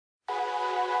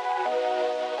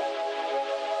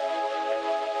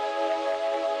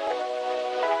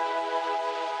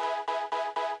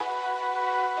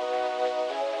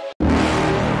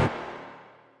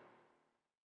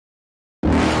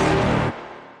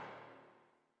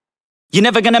You're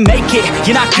never gonna make it,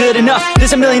 you're not good enough.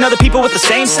 There's a million other people with the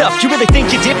same stuff. You really think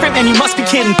you're different? Man, you must be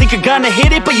kidding. Think you're gonna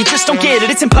hit it, but you just don't get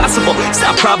it. It's impossible, it's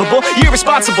not probable, you're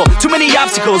irresponsible. Too many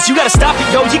obstacles, you gotta stop it,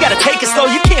 yo. You gotta take it slow,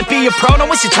 you can't be a pro.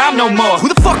 Don't waste your time no more. Who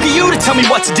the fuck are you to tell me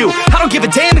what to do? I don't give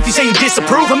a damn if you say you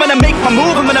disapprove. I'm gonna make my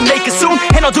move, I'm gonna make it soon.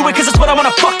 And I'll do it cause it's what I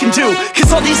wanna fucking do.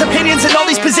 Cause all these opinions and all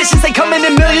these positions, they come in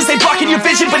millions, they blocking your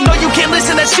vision. But no, you can't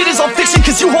listen, that shit is all fiction.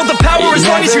 Cause you hold the power as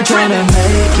long as you're dreaming.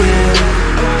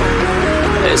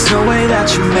 There's no way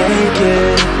that you make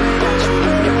it.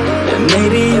 And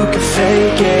maybe you can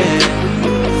fake it,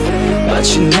 but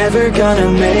you're never gonna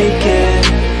make it.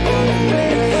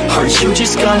 Aren't you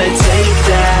just gonna take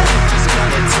that?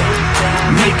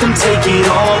 Make them take it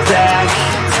all back.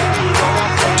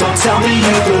 Don't tell me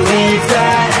you believe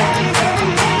that.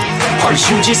 Aren't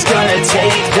you just gonna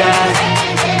take that?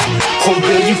 Or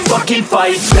will you fucking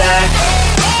fight back?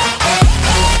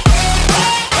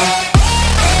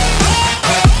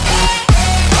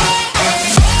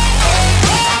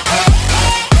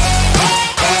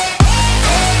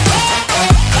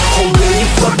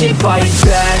 Fight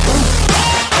back.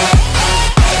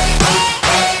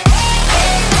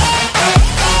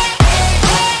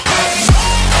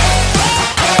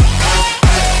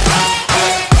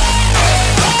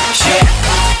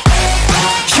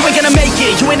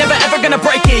 You ain't never ever gonna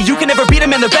break it. You can never beat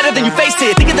them and they're better than you faced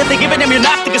it. Thinking that they give a damn, you're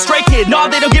not thinking straight, kid. No,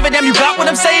 they don't give a damn, you got what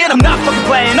I'm saying? I'm not fucking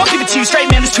playing, I'll give it to you straight,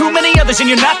 man. There's too many others and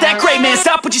you're not that great, man.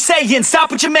 Stop what you're saying, stop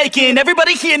what you're making.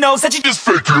 Everybody here knows that you just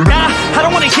faking. Nah, I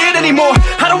don't wanna hear it anymore,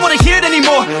 I don't wanna hear it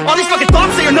anymore. All these fucking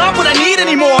thoughts, they are not what I need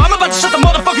anymore. I'm about to shut the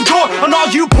motherfucking door on all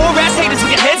you poor ass haters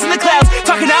with your heads in the clouds,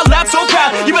 talking out loud so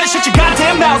proud. You better shut your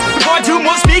goddamn mouth before I do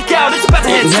more speak out. It's about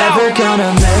to head south. You're never gonna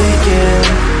make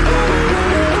it.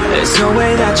 There's no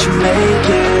way that you make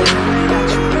it.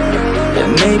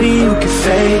 And maybe you can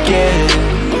fake it,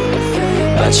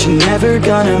 but you're never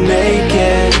gonna make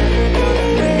it.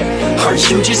 Aren't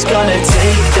you just gonna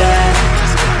take that?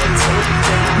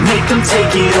 Make them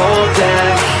take it all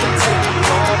back.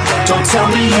 Don't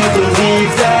tell me you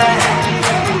believe that.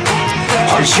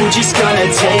 Aren't you just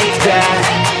gonna take that?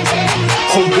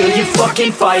 Or will you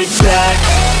fucking fight back?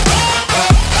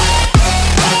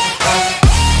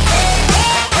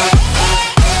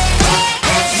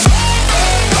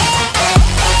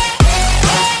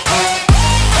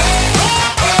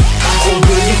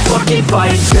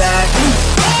 Fight back.